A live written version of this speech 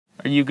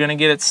Are you gonna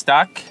get it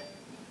stuck?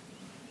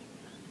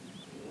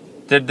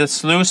 Did the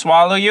slough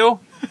swallow you?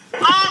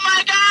 Oh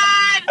my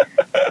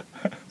God!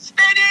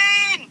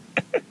 Spinning!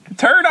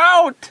 Turn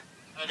out!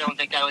 I don't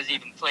think I was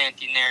even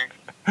planting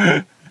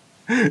there.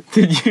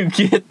 Did you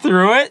get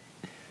through it?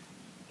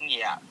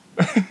 Yeah.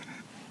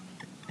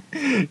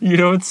 You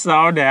don't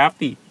sound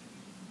happy.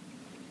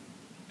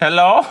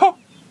 Hello?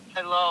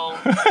 Hello.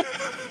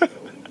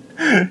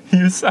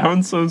 You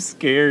sound so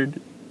scared.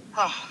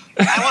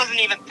 I wasn't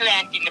even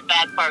planting, the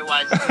bad part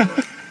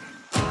was.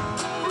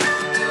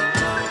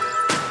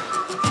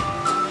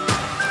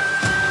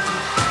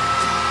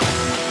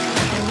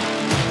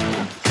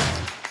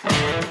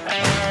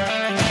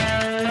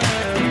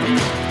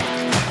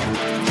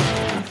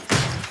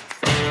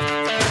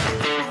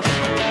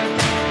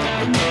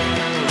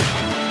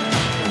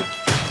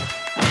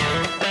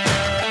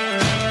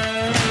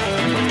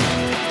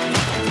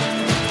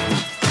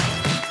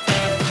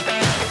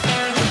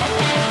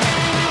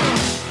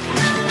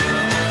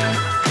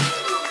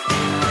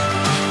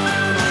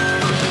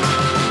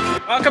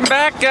 Welcome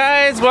back,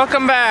 guys.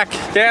 Welcome back.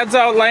 Dad's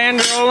out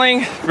land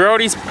rolling.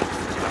 Brody's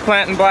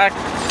planting black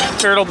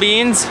turtle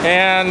beans,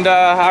 and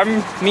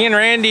me and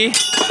Randy,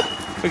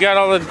 we got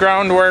all the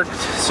ground worked,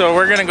 so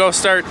we're gonna go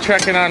start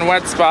checking on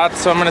wet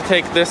spots. So I'm gonna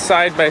take this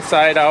side by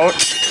side out,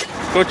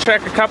 go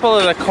check a couple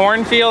of the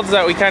cornfields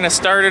that we kind of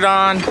started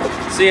on,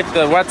 see if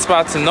the wet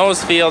spots in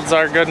those fields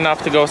are good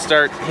enough to go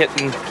start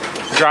hitting,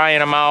 drying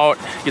them out,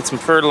 get some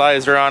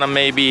fertilizer on them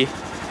maybe.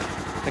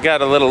 I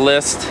got a little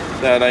list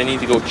that I need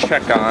to go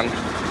check on,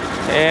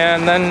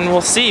 and then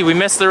we'll see. We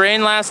missed the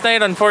rain last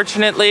night,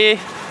 unfortunately.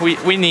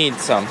 We need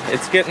some.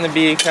 It's getting to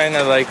be kind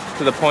of like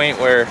to the point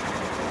where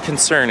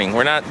concerning.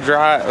 We're not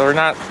dry, we're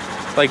not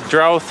like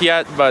drought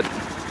yet, but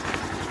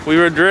we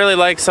would really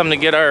like some to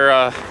get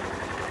our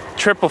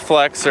triple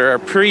flex or our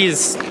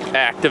pre's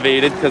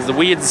activated, because the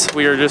weeds,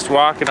 we were just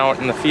walking out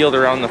in the field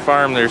around the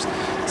farm, there's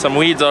some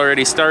weeds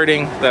already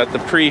starting that the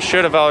pre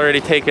should have already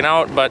taken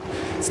out, but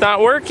it's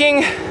not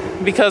working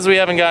because we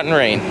haven't gotten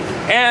rain,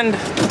 and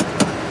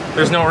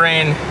there's no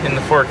rain in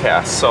the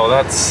forecast, so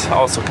that's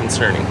also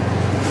concerning.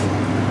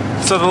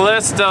 So the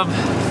list of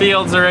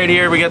fields are right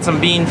here. We got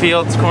some bean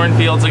fields, corn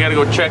fields I gotta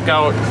go check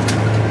out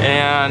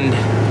and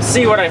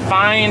see what I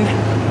find.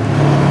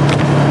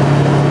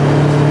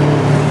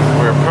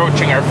 We're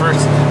approaching our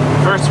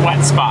first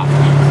wet spot.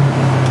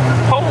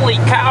 Holy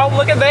cow,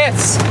 look at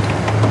this.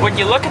 Would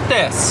you look at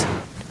this?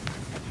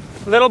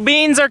 Little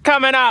beans are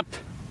coming up.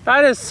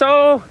 That is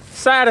so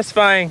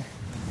satisfying.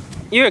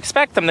 You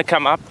expect them to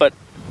come up, but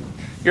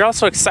you're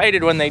also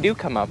excited when they do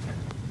come up.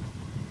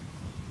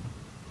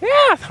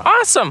 Yeah,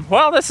 awesome.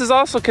 Well, this is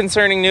also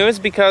concerning news,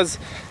 because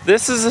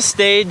this is a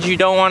stage you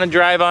don't want to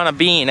drive on a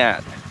bean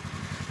at.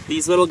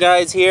 These little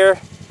guys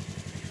here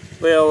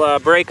will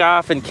break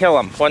off and kill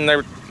them. When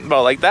they're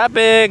about like that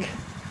big,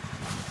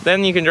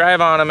 then you can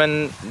drive on them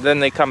and then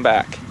they come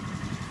back.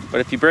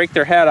 But if you break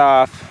their head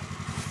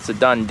off, it's a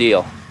done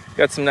deal.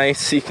 Got some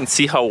nice, you can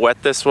see how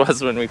wet this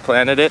was when we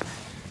planted it.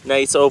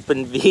 Nice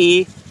open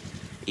V.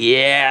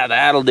 Yeah,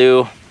 that'll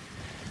do.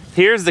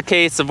 Here's the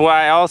case of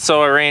why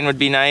also a rain would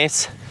be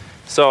nice.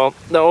 So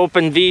the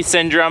open V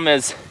syndrome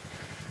is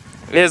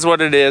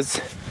what it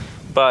is.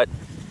 But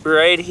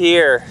right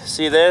here,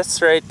 see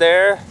this right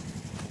there?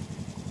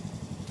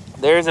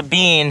 There's a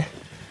bean.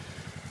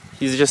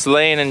 He's just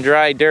laying in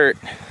dry dirt.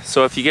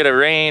 So if you get a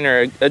rain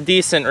or a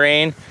decent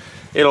rain,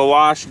 it'll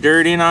wash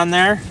dirt in on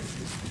there,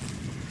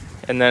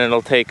 and then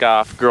it'll take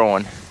off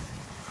growing.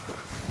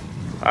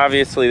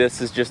 Obviously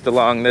this is just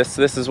along this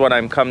is what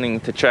I'm coming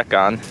to check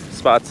on.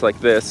 Spots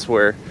like this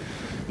where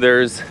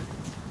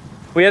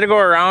we had to go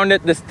around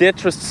it. This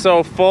ditch was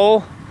so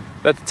full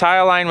that the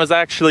tile line was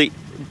actually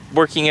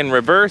working in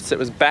reverse. It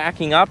was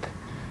backing up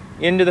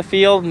into the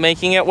field,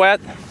 making it wet.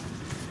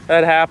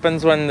 That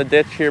happens when the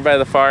ditch here by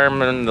the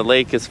farm and the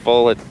lake is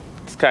full.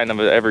 It's kind of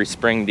an every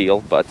spring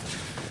deal, but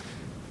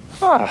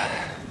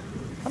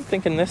I'm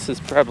thinking this is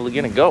probably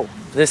gonna go.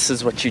 This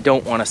is what you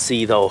don't want to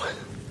see though.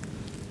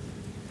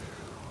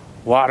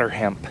 Water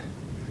hemp.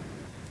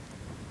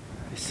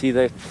 I see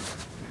that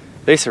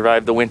they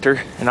survived the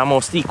winter, and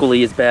almost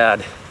equally as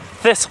bad.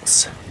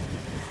 Thistles.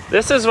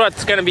 This is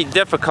what's gonna be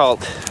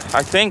difficult.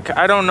 I think,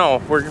 I don't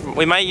know,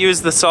 we might use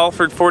the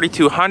Salford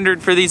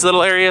 4200 for these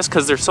little areas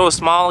because they're so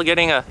small,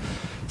 getting a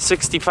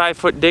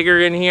 65-foot digger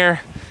in here.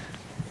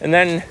 And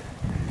then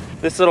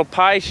this little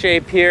pie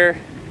shape here,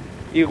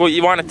 you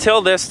want to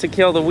till this to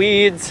kill the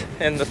weeds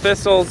and the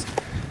thistles,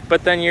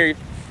 but then your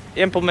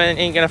implement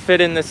ain't gonna fit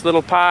in this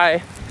little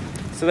pie.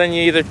 So then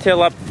you either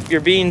till up your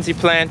beans you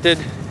planted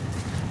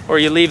or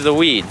you leave the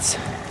weeds.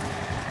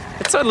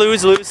 It's a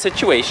lose-lose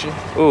situation.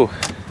 Ooh,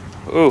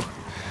 ooh.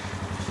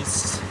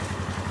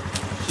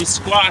 She's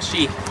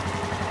squashy.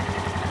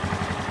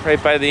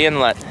 Right by the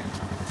inlet.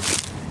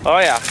 Oh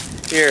yeah,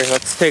 here,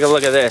 let's take a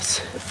look at this.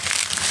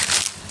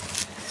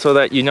 So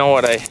that you know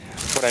what I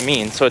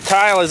mean. So a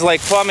tile is like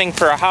plumbing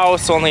for a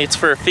house, only it's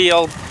for a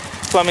field.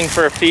 Plumbing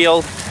for a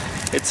field,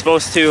 it's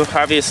supposed to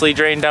obviously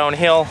drain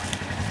downhill.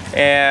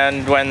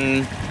 And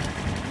when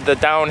the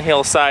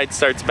downhill side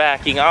starts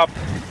backing up.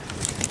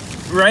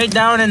 Right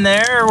down in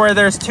there where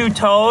there's two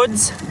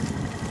toads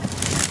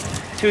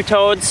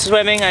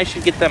swimming, I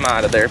should get them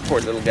out of there,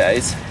 poor little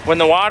guys. When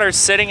the water's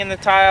sitting in the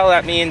tile,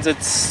 that means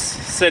it's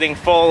sitting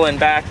full and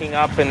backing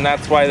up, and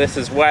that's why this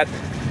is wet.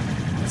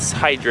 It's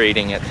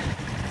hydrating it.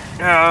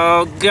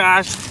 Oh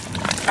gosh.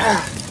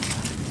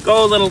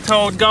 Go, little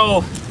toad,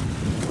 go.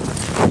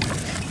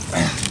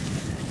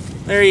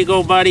 There you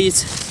go,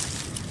 buddies.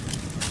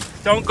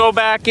 Don't go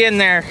back in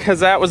there,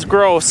 because that was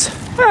gross.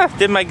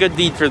 Did my good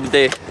deed for the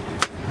day.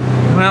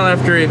 Well,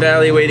 after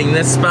evaluating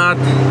this spot,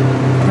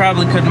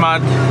 probably could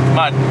mud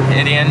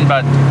it in,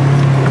 but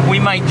we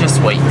might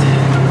just wait.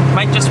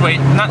 Might just wait.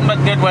 Nothing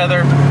but good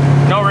weather.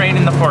 No rain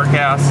in the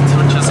forecast,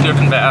 which is good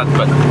and bad,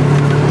 but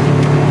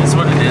it's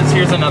what it is.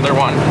 Here's another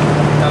one.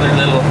 Another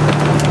little,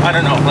 I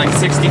don't know, like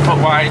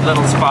 60-foot wide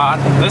little spot.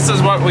 This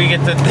is what we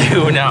get to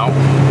do now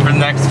for the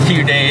next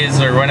few days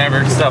or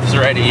whenever stuff's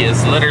ready,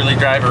 is literally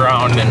drive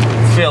around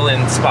and fill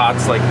in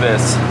spots like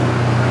this.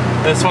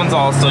 This one's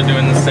also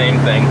doing the same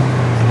thing.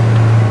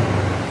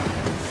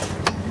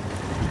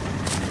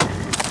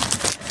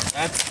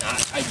 That's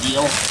not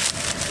ideal.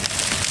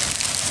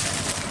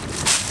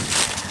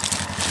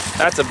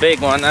 That's a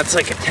big one. That's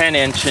like a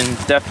 10-inch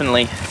and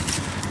definitely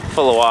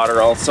full of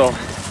water also.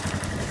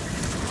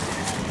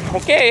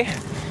 Okay,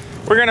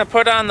 we're gonna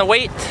put on the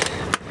weight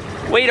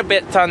a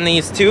bit on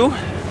these two.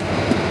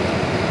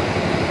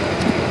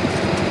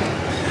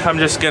 I'm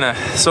just gonna,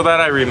 so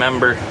that I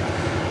remember,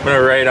 I'm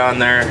gonna write on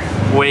there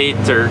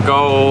wait or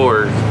go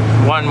or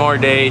 1 more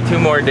day, 2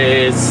 more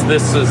days.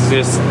 This is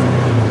just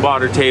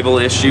water table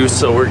issue,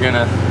 so we're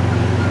gonna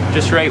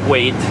just write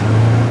wait.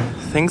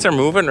 Things are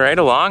moving right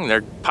along.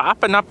 They're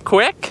popping up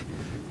quick.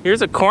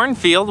 Here's a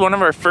cornfield, one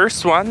of our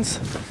first ones.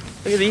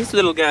 Look at these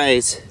little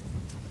guys.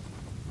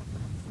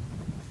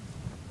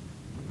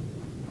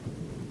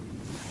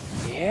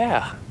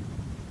 Yeah,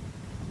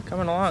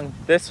 coming along.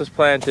 This was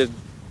planted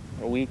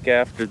a week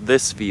after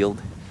this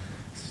field.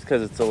 It's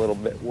because it's a little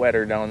bit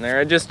wetter down there.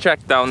 I just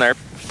checked down there.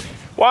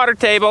 Water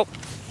table,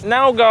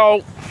 no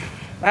go.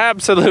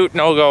 Absolute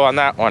no go on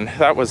that one.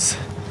 That was,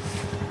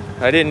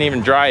 I didn't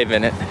even drive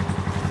in it.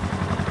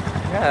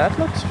 Yeah, that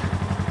looks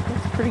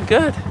pretty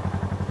good.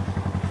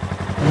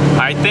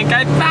 I think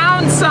I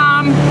found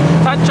some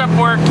touch-up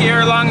work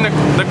here along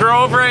the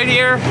grove right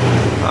here.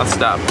 I'll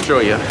stop, show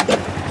you.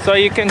 So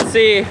you can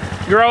see,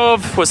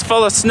 grove was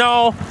full of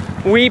snow,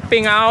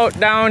 weeping out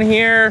down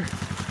here,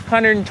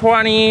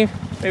 120,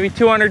 maybe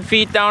 200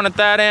 feet down at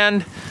that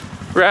end,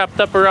 wrapped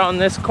up around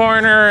this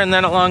corner, and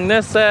then along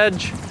this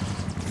edge.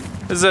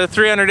 This is a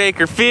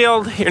 300-acre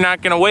field. You're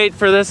not gonna wait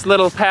for this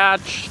little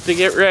patch to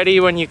get ready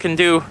when you can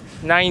do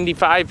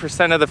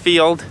 95% of the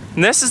field.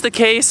 And this is the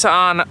case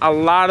on a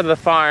lot of the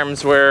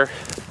farms where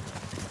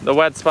the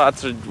wet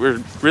spots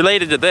were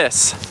related to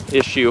this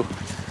issue.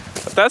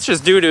 But that's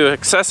just due to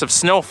excessive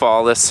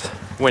snowfall this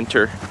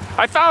winter.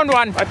 I found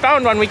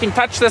one, we can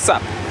touch this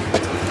up.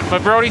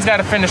 But Brody's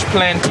gotta finish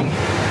planting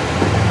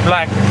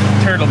black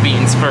turtle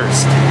beans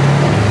first.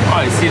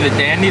 Oh, you see the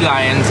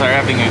dandelions are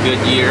having a good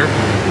year.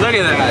 Look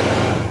at that.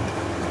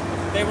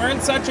 They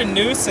weren't such a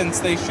nuisance,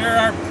 they sure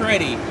are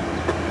pretty.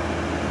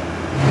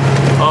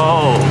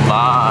 Oh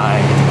my,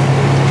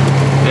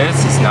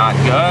 this is not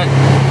good.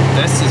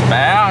 This is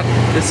bad.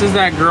 This is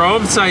that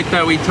grove site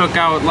that we took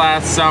out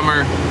last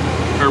summer,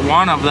 or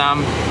one of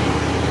them.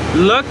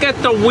 Look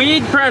at the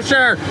weed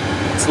pressure.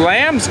 It's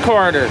lamb's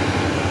quarter.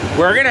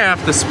 We're gonna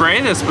have to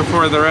spray this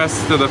before the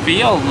rest of the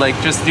field, like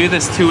just do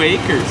this 2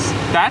 acres.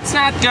 That's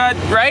not good,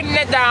 writing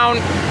it down.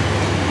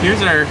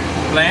 Here's our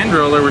land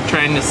roller we're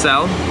trying to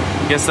sell.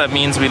 I guess that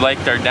means we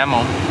liked our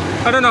demo.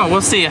 I don't know,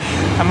 we'll see.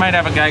 I might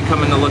have a guy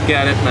coming to look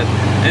at it, but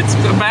it's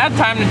a bad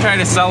time to try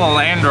to sell a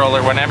land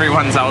roller when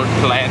everyone's out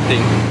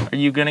planting. Are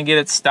you gonna get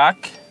it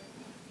stuck?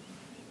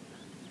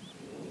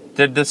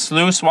 Did the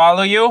slough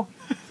swallow you?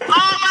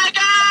 Oh my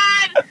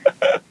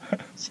God!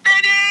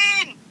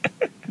 Spinning!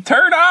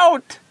 Turn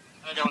out!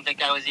 I don't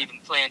think I was even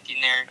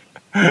planting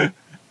there.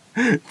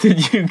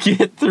 Did you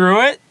get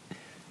through it?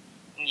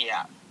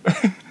 Yeah.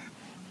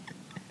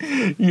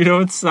 You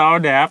don't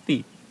sound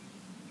happy.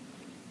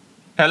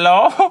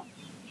 Hello?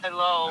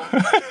 Hello.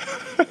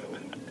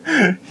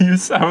 You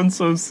sound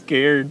so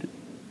scared.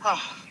 I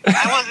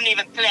wasn't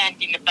even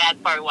planting, the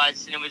bad part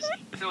was, and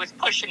it was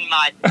pushing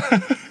mud.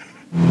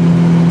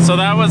 So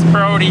that was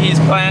Brody. He's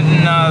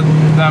planting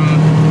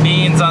them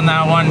beans on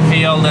that one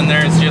field, and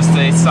there's just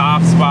a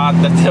soft spot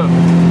that the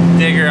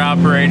digger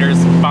operators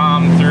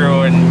bombed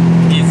through, and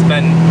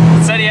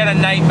said he had a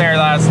nightmare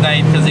last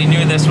night because he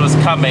knew this was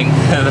coming,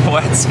 the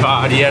wet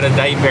spot. He had a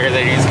nightmare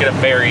that he was gonna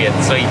bury it,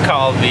 so he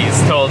called me.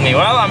 He's told me,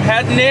 well, I'm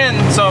heading in,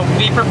 so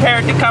be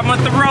prepared to come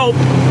with the rope.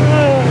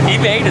 He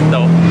made it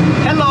though.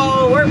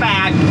 Hello, we're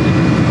back.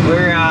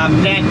 We're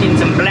planting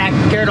some black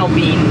turtle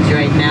beans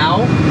right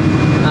now.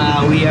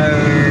 We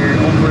are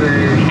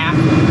over half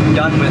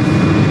done with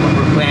what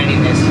we're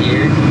planting this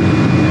year.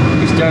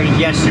 We started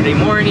yesterday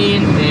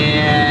morning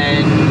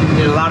and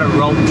did a lot of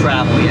rope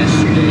travel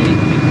yesterday,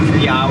 like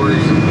 3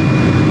 hours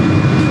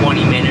and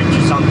 20 minutes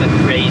or something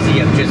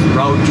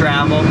road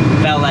travel.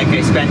 Felt like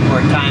I spent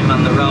more time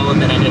on the road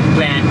than I did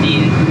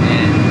planting,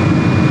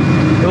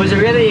 and it was a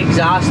really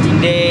exhausting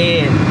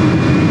day. And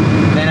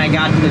then I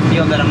got to the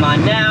field that I'm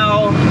on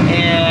now,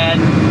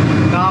 and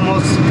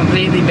almost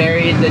completely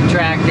buried the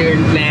tractor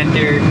and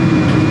planter.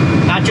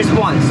 Not just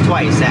once,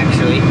 twice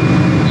actually.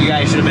 You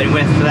guys should have been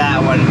with for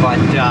that one,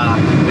 but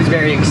it was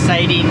very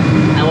exciting.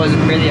 I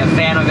wasn't really a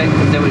fan of it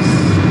because it was,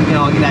 you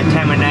know, that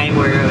time of night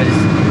where it was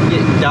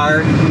getting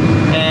dark,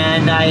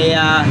 and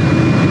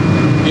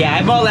yeah, I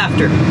about left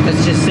her.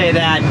 Let's just say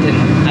that, and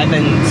I've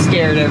been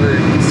scared ever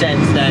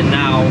since then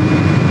now.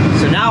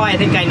 So now I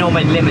think I know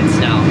my limits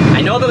now.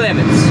 I know the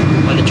limits.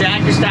 When the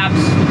tractor stops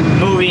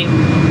moving,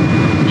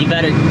 you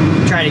better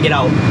try to get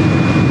out.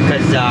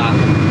 Because,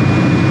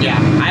 yeah,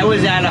 I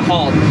was at a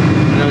halt.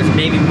 I was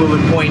maybe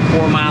moving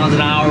 0.4 miles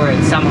an hour,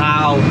 and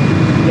somehow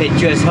it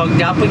just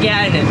hooked up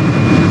again and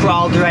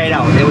crawled right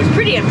out. It was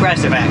pretty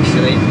impressive,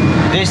 actually.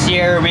 This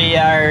year we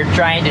are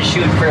trying to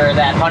shoot for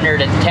that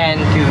 110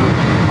 to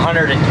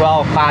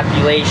 112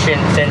 population,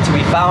 since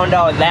we found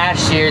out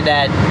last year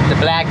that the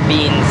black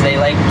beans, they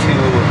like to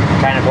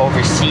kind of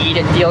overseed,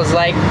 it feels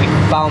like. We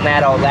found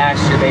that out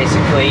last year,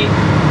 basically.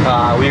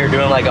 We were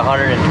doing like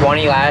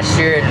 120 last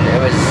year, and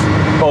it was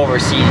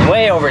overseeding,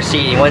 way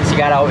overseeding. Once you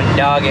got out and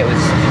dug,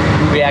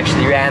 we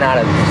actually ran out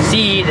of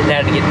seed and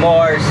had to get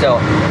more. So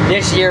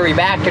this year we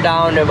backed her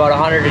down to about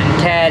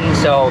 110,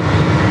 so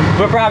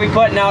we're probably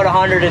putting out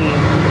 100 and,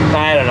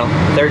 I don't know,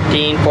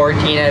 13,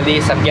 14 at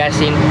least, I'm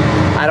guessing.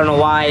 I don't know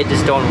why, I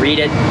just don't read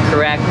it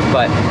correct,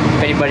 but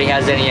if anybody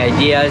has any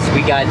ideas,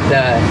 we got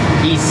the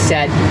east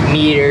set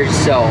meters,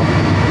 so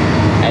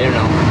I don't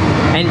know.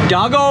 And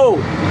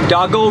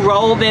Doggo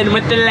rolled in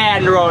with the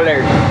land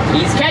roller.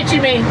 He's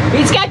catching me,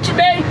 he's catching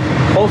me.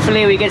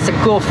 Hopefully we get some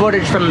cool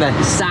footage from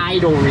the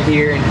side over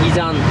here, and he's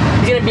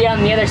gonna be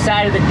on the other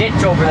side of the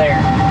ditch over there.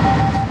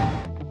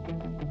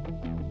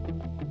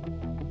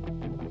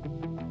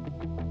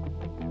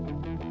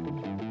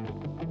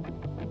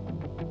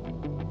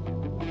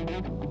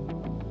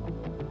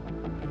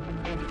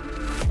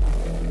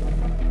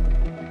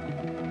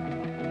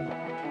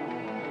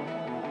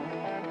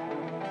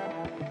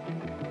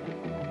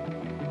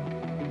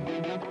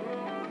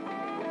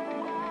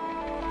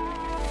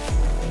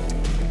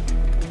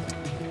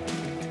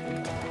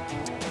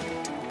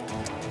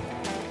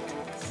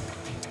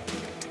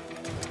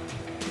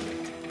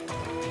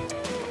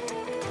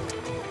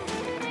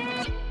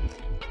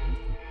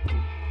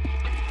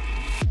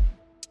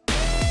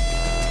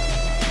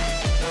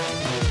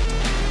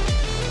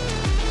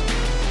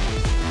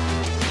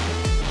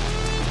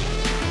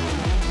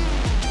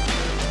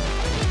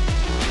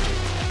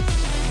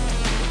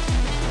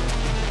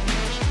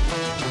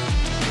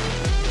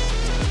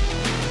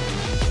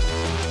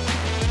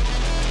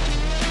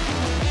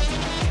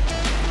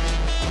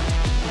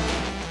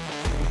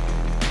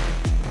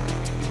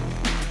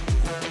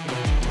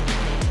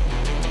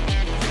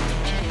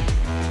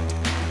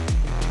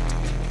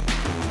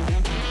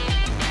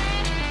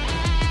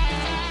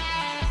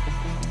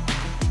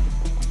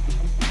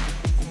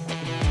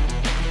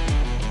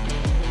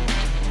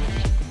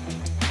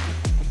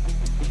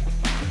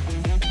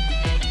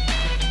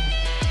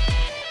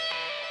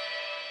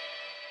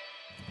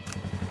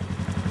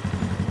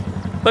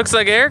 Looks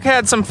like Eric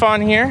had some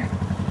fun here.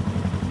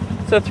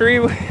 It's a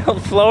 3-wheel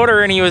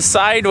floater and he was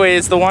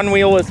sideways. The one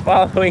wheel was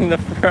following the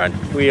front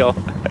wheel.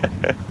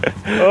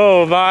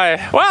 Oh my.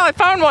 Well, I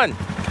found one.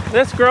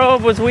 This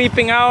grove was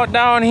weeping out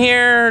down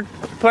here.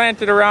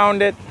 Planted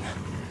around it.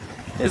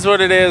 Is what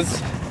it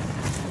is.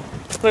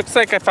 Looks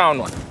like I found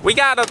one. We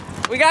got a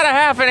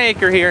half an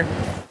acre here.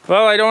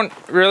 Well, I don't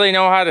really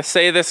know how to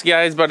say this,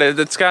 guys, but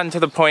it's gotten to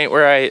the point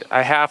where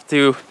I have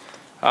to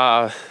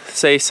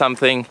say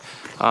something.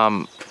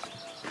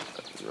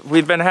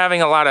 We've been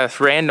having a lot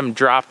of random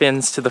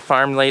drop-ins to the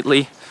farm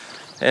lately,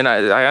 and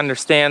I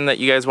understand that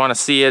you guys want to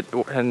see it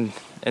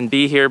and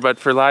be here, but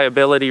for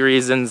liability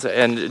reasons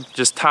and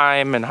just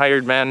time and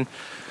hired men,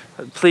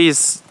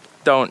 please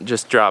don't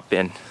just drop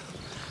in.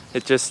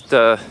 It just,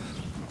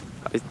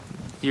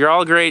 you're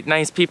all great,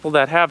 nice people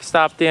that have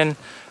stopped in.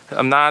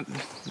 I'm not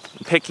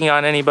picking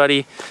on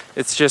anybody.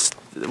 It's just,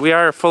 we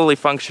are a fully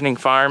functioning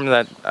farm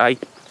that I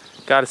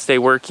gotta stay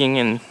working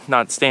and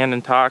not stand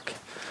and talk.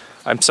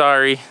 I'm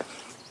sorry,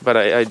 but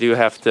I do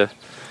have to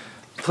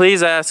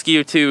please ask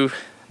you to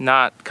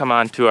not come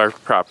onto our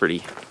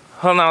property.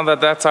 Well, now that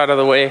that's out of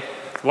the way,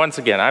 once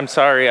again, I'm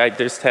sorry, I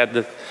just had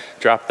to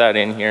drop that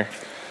in here.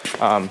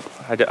 I'm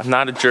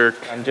not a jerk,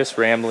 I'm just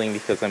rambling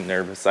because I'm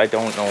nervous. I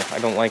don't know, I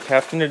don't like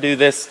having to do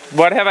this.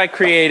 What have I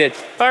created?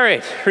 All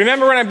right,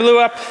 remember when I blew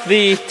up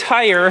the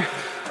tire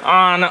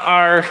on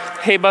our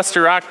hay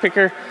buster rock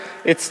picker?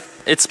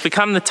 It's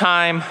become the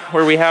time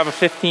where we have a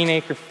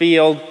 15-acre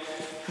field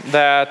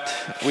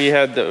that we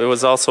had, it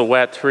was also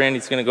wet.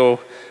 Randy's gonna go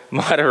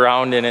mud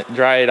around in it,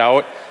 dry it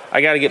out. I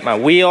gotta get my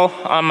wheel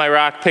on my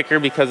rock picker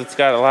because it's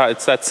got a lot,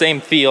 it's that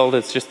same field,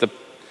 it's just a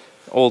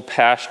old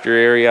pasture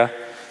area.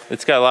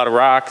 It's got a lot of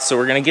rocks, so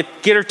we're gonna get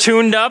her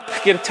tuned up,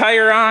 get a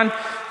tire on,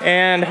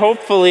 and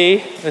hopefully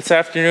this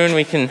afternoon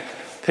we can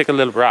pick a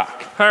little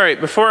rock. All right,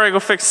 before I go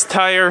fix the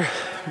tire,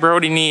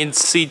 Brody needs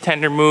seed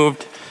tender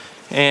moved,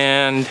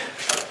 and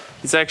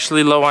he's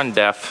actually low on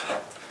DEF,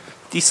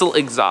 diesel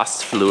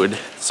exhaust fluid.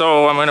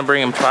 So I'm gonna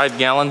bring him 5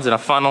 gallons in a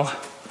funnel.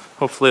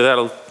 Hopefully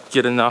that'll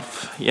get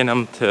enough in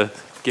him to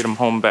get him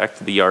home back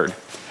to the yard.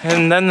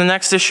 And then the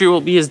next issue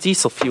will be his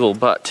diesel fuel,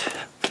 but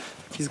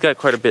he's got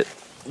quite a bit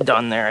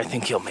done there. I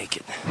think he'll make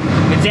it.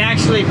 It's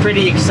actually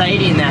pretty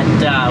exciting that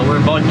we're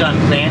about done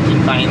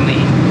planting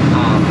finally.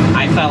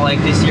 I felt like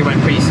this year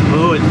went pretty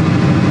smooth.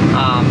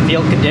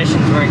 Field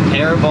conditions weren't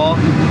terrible,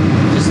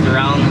 just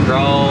around the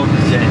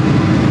groves and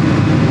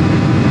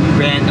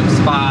random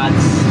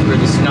spots where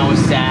the snow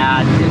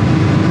sat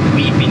and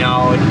weeping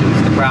out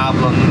was the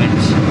problem,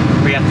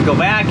 which we have to go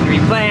back and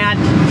replant,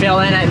 fill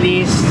in at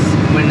least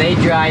when they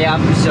dry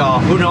up, so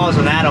who knows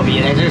when that'll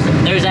be.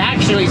 There's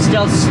actually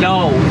still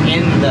snow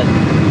in the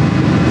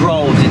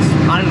groves. It's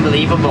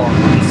unbelievable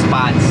in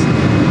spots.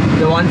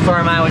 The one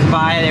farm I was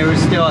by, there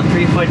was still a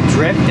 3-foot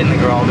drift in the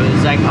grove. It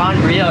was like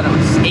unreal, and it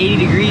was 80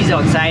 degrees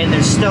outside and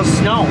there's still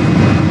snow.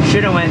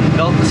 Should have went and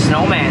built a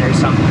snowman or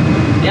something.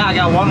 Yeah, I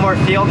got one more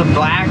field of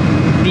black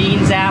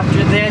beans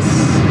after this,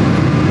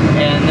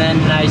 and then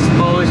I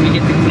suppose we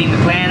get to clean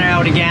the planter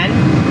out again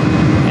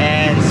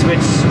and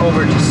switch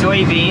over to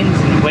soybeans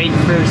and wait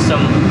for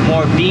some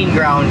more bean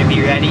ground to be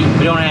ready.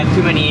 We don't have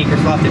too many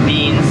acres left of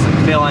beans,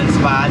 some fill-in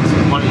spots,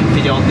 one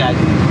field that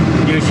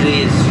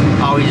usually is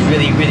always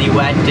really, really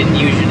wet and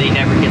usually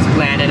never gets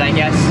planted, I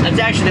guess. That's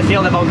actually the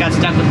field that about got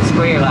stuck with the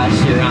sprayer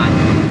last year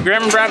on.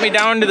 Grandma brought me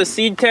down to the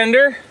seed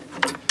tender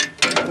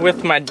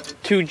with my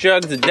 2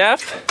 jugs of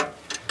DEF.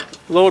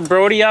 Load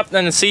Brody up,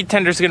 then the seed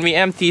tender's gonna be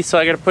empty, so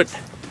I gotta put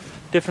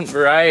different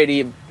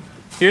variety.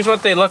 Here's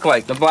what they look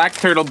like, the black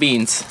turtle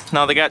beans.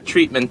 Now they got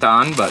treatment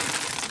on, but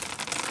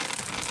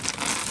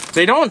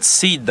they don't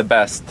seed the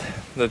best.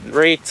 The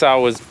rate's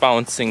always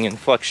bouncing and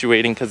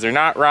fluctuating because they're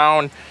not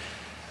round.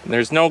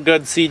 There's no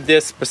good seed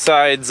disc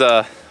besides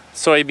a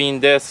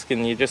soybean disc,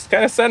 and you just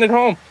kind of send it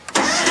home.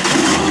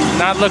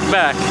 Not look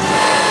back.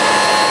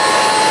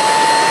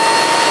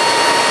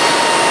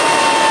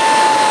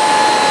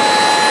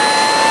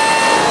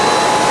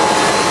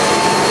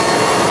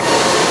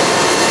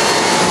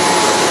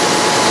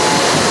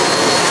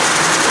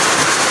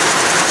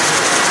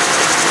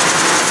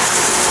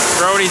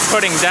 Brody's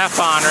putting DEF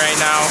on right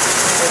now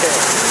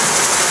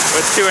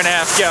with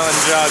 2.5 gallon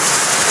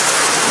jugs.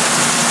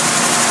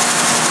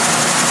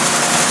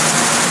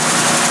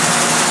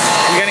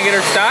 You gonna get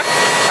her stuck?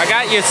 I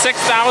got you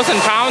 6,000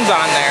 pounds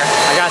on there.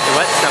 I got the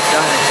wet stuff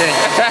done, I think.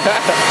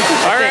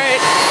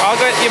 Alright, I'll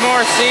get you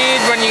more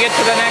seed when you get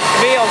to the next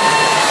field.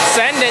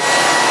 Send it,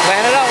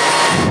 plant it out.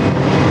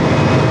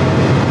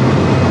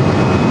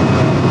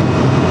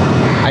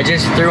 I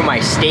just threw my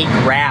steak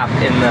wrap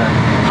in the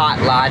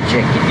Hot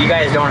Logic. If you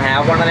guys don't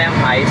have one of them,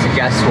 I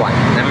suggest one.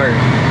 Them are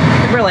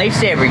a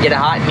lifesaver. You get a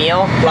hot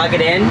meal, plug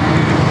it in,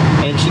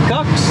 and she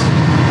cooks.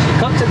 She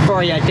cooks it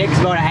for you. It takes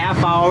about a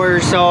half hour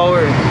or so,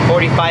 or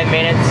 45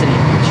 minutes, and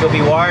she'll be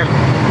warm.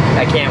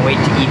 I can't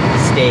wait to eat the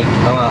steak.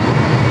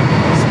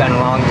 It's been a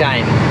long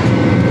time.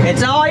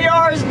 It's all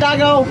yours,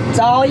 Duggo. It's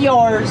all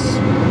yours.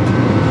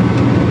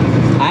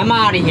 I'm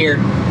out of here.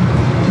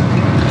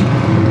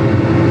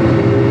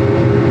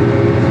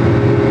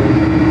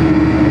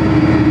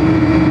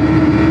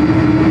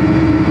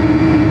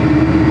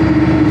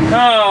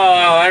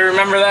 Oh, I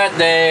remember that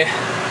day.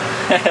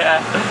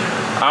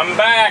 I'm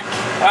back.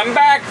 I'm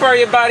back for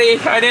you, buddy.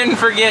 I didn't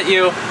forget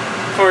you,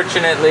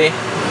 fortunately.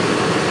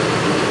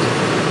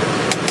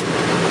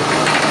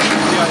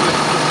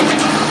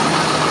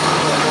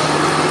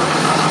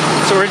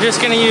 So we're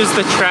just gonna use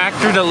the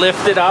tractor to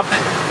lift it up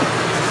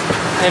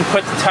and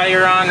put the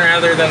tire on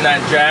rather than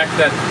that jack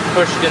that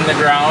pushed in the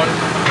ground.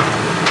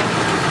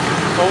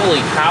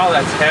 Holy cow,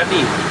 that's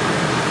heavy.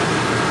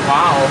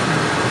 Wow.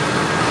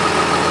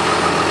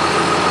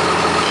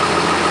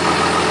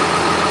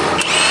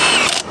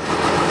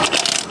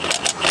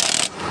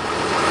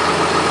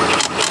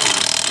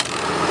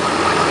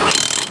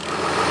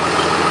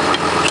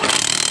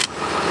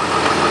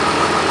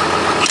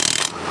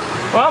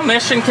 Well,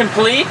 mission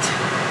complete.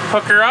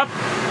 Hook her up,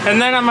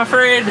 and then I'm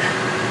afraid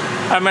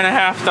I'm gonna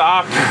have to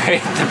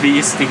operate the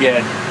beast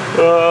again.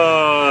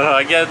 Oh,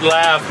 I get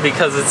laughed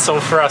because it's so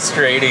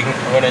frustrating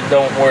when it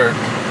don't work.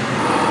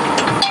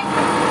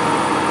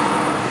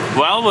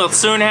 Well, we'll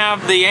soon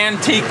have the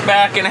antique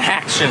back in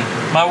action.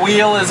 My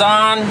wheel is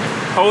on,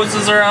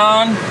 hoses are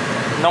on,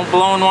 no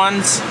blown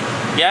ones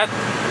yet,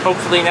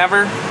 hopefully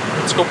never.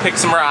 Let's go pick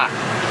some rock.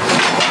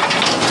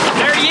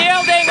 They're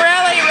yielding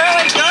really,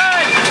 really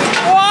good.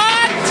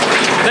 What?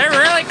 They're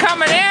really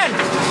coming in.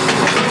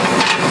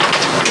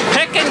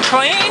 Pick and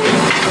clean.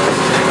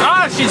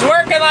 Oh, she's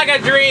working like a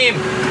dream.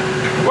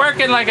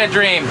 Working like a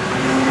dream.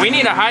 We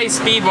need a high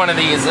speed one of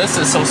these. This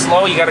is so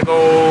slow, you gotta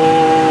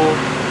go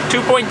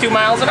 2.2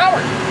 miles an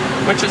hour,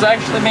 which is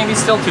actually maybe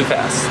still too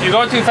fast. If you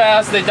go too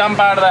fast, they dump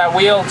out of that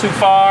wheel too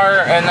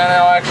far, and then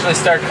they'll actually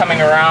start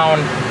coming around.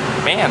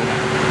 Man,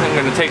 it's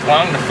gonna take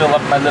long to fill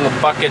up my little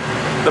bucket.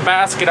 The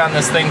basket on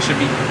this thing should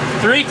be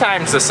 3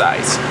 times the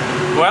size.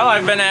 Well,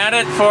 I've been at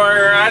it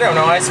for, I don't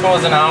know, I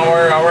suppose an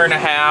hour, hour and a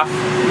half,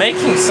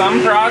 making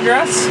some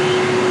progress.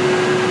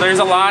 There's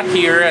a lot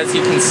here, as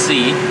you can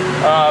see,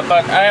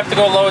 but I have to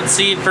go load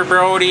seed for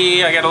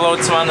Brody. I gotta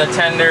load some on the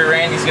tender.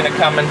 Randy's gonna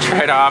come and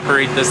try to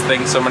operate this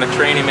thing, so I'm gonna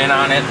train him in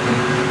on it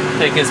and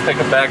take his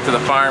pickup back to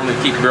the farm to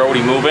keep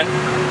Brody moving.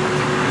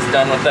 He's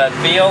done with that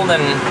field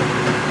and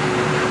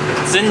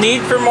it's in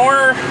need for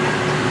more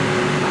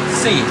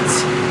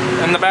seeds.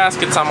 And the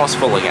basket's almost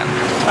full again.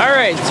 All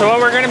right, so what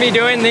we're gonna be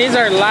doing, these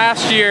are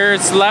last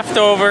year's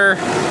leftover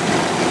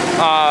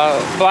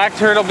black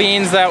turtle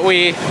beans that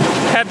we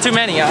had too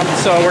many of.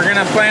 So we're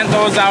gonna plant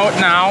those out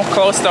now,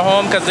 close to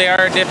home, because they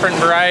are a different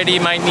variety.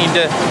 Might need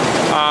to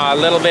a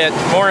little bit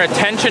more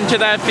attention to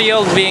that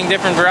field, being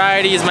different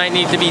varieties, might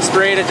need to be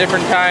sprayed at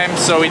different times,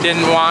 so we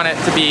didn't want it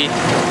to be,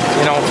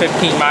 you know,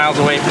 15 miles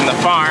away from the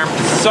farm.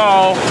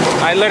 So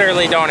I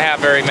literally don't have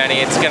very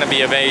many. It's gonna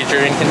be a major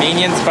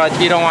inconvenience, but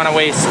you don't want to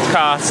waste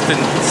cost and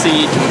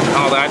seed and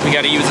all that. We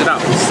got to use it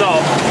up. So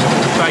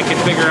if I could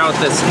figure out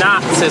this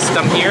knot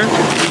system here,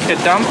 we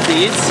could dump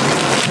these.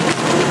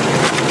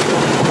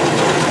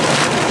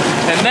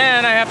 And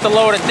then I have to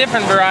load a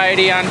different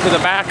variety onto the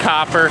back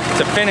hopper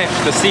to finish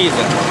the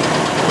season,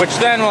 which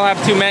then we'll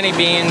have too many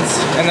beans,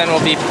 and then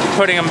we'll be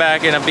putting them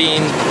back in a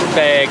bean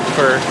bag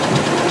for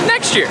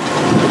next year.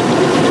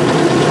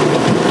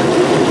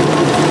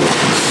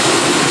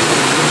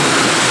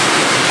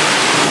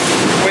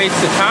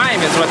 Waste of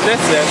time is what this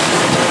is.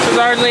 There's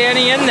hardly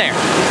any in there.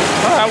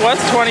 Well, that was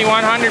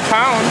 2,100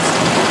 pounds.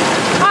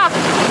 Ah.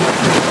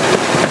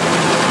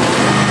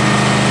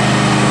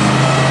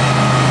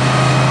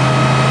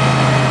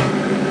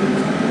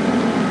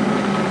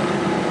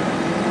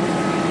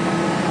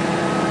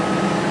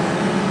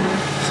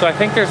 So I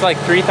think there's like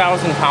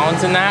 3,000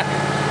 pounds in that.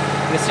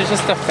 This is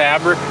just a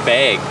fabric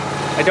bag.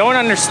 I don't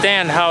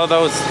understand how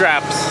those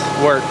straps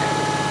work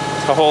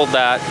to hold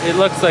that. It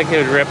looks like it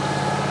would rip.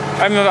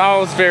 I'm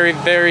always very,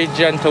 very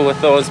gentle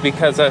with those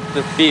because it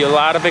would be a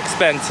lot of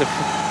expense if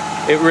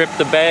it ripped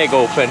the bag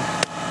open.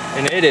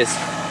 And it is,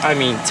 I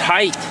mean,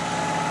 tight.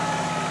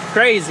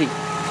 Crazy.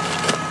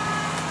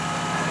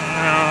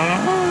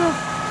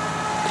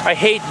 I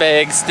hate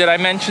bags. Did I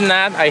mention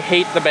that? I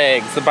hate the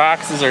bags. The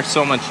boxes are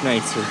so much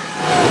nicer.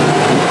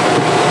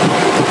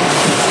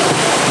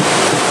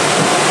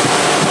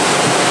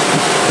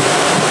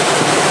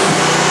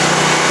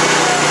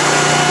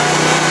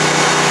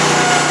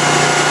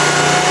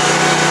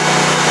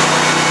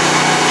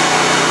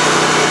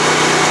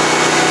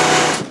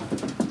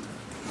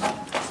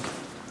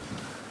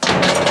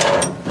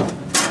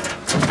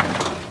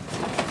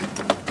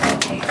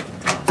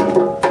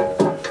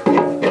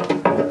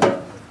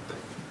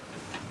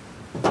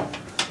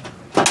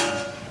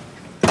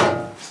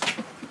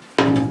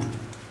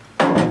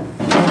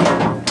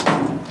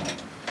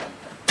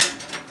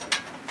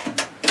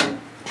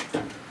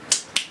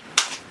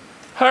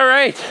 All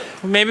right,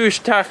 maybe we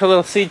should talk a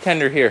little seed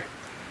tender here.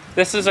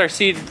 This is our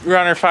Seed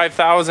Runner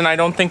 5000. I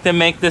don't think they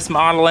make this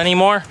model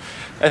anymore.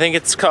 I think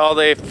it's called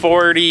a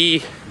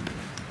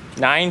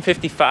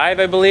 4955,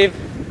 I believe,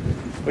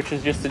 which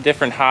is just a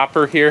different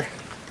hopper here.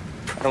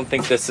 I don't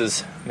think this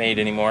is made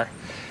anymore.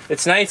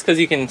 It's nice because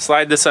you can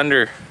slide this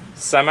under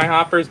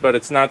semi-hoppers, but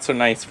it's not so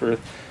nice for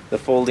the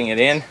folding it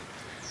in.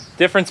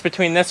 Difference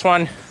between this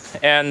one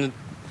and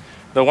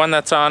the one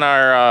that's on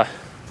our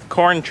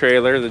corn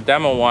trailer, the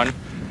demo one,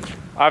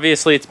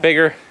 obviously it's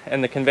bigger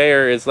and the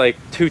conveyor is like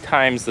 2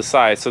 times the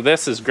size. So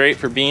this is great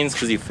for beans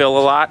because you fill a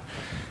lot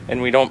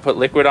and we don't put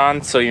liquid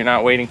on, so you're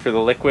not waiting for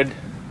the liquid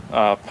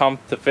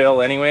pump to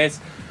fill anyways.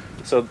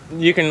 So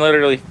you can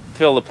literally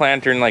fill the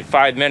planter in like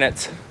 5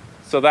 minutes.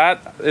 So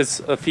that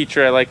is a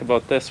feature I like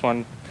about this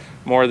one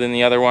more than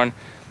the other one.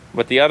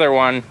 But the other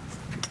one,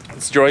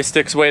 its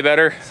joystick's way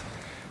better.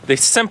 They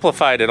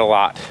simplified it a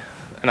lot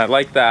and I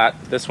like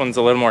that. This one's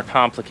a little more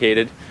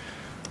complicated.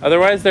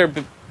 Otherwise they're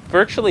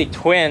virtually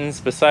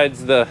twins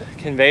besides the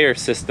conveyor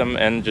system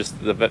and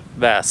just the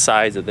vast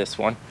size of this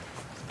one.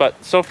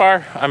 But so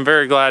far I'm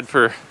very glad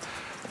for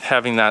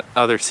having that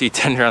other seed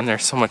tender on there.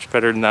 So much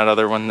better than that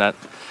other one that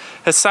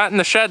has sat in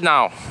the shed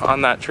now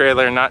on that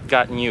trailer and not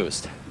gotten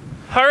used.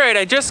 All right,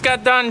 I just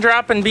got done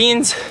dropping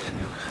beans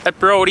at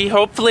Brody.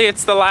 Hopefully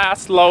it's the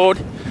last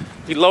load.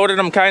 We loaded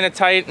them kind of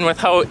tight, and with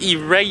how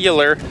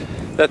irregular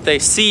that they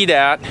seed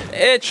at,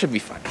 it should be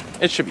fine.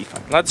 It should be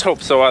fine. Let's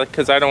hope so,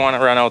 because I don't want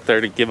to run out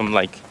there to give them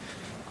like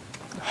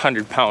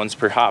 100 pounds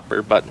per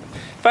hopper, but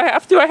if I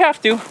have to, I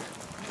have to.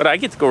 But I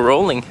get to go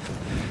rolling.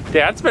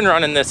 Dad's been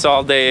running this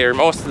all day, or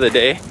most of the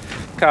day.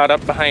 Caught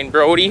up behind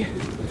Brody.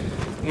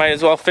 Might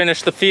as well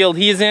finish the field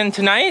he's in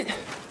tonight.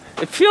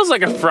 It feels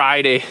like a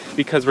Friday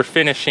because we're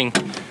finishing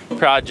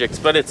projects,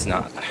 but it's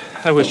not.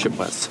 I wish it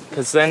was,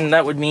 because then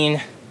that would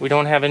mean we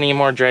don't have any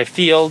more dry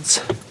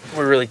fields.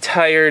 We're really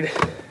tired.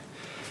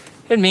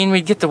 It'd mean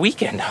we'd get the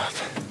weekend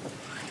off.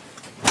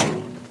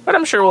 But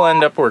I'm sure we'll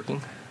end up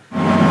working.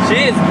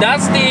 She is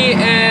dusty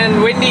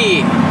and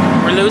windy.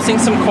 We're losing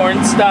some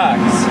corn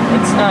stalks.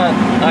 It's not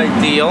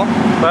ideal,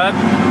 but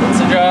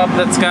it's a job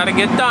that's got to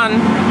get done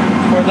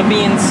for the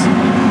beans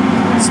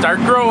start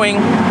growing,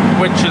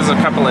 which is a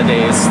couple of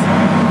days.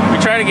 We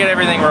try to get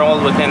everything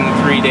rolled within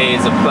 3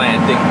 days of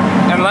planting.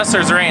 Unless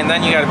there's rain,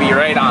 then you gotta be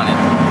right on it.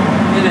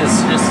 It is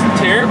just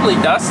terribly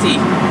dusty.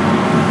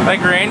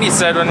 Like Randy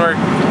said, when we're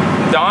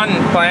done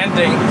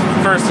planting,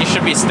 first you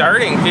should be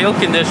starting. Field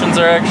conditions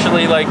are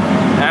actually like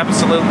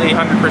absolutely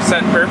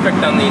 100% perfect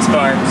on these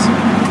farms.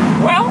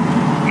 Well,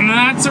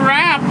 that's a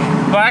wrap.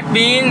 Black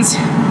beans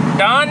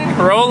done,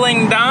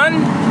 rolling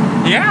done.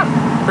 Yeah,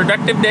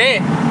 productive day.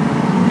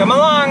 Come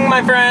along,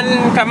 my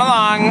friend, come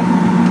along.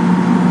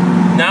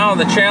 Now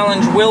the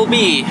challenge will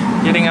be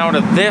getting out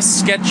of this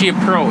sketchy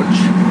approach.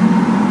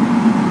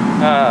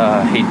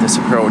 I hate this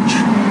approach.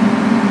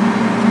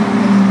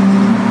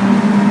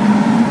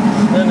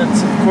 Then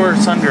it's of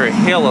course under a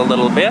hill a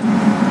little bit.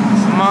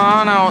 Come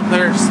on out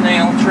there,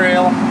 snail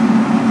trail.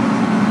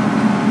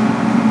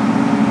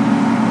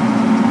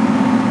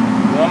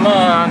 Come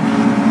on.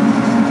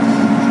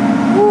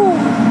 Woo.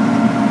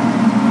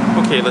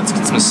 Okay, let's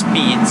get some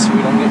speed so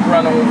we don't get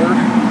run over.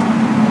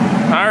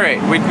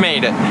 Alright, we've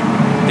made it.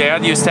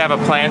 Dad used to have a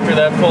planter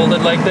that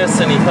folded like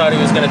this, and he thought he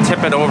was going to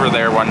tip it over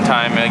there one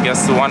time. I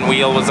guess the one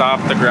wheel was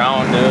off the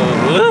ground.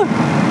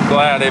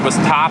 Glad it was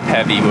top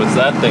heavy was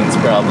that thing's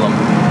problem.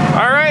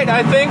 Alright,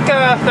 I think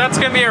that's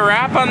going to be a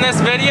wrap on this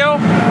video.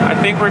 I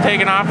think we're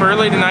taking off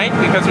early tonight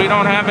because we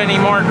don't have any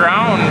more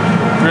ground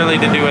really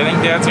to do. I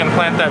think Dad's going to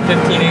plant that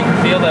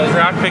 15-acre field that was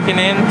rock picking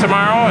in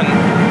tomorrow, and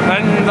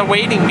then the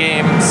waiting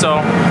game.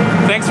 So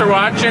thanks for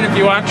watching. If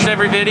you watched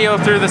every video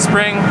through the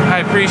spring, I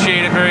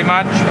appreciate it very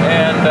much,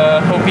 and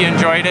hope you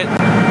enjoyed it.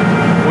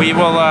 We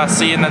will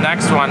see you in the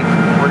next one.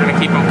 We're going to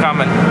keep them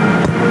coming.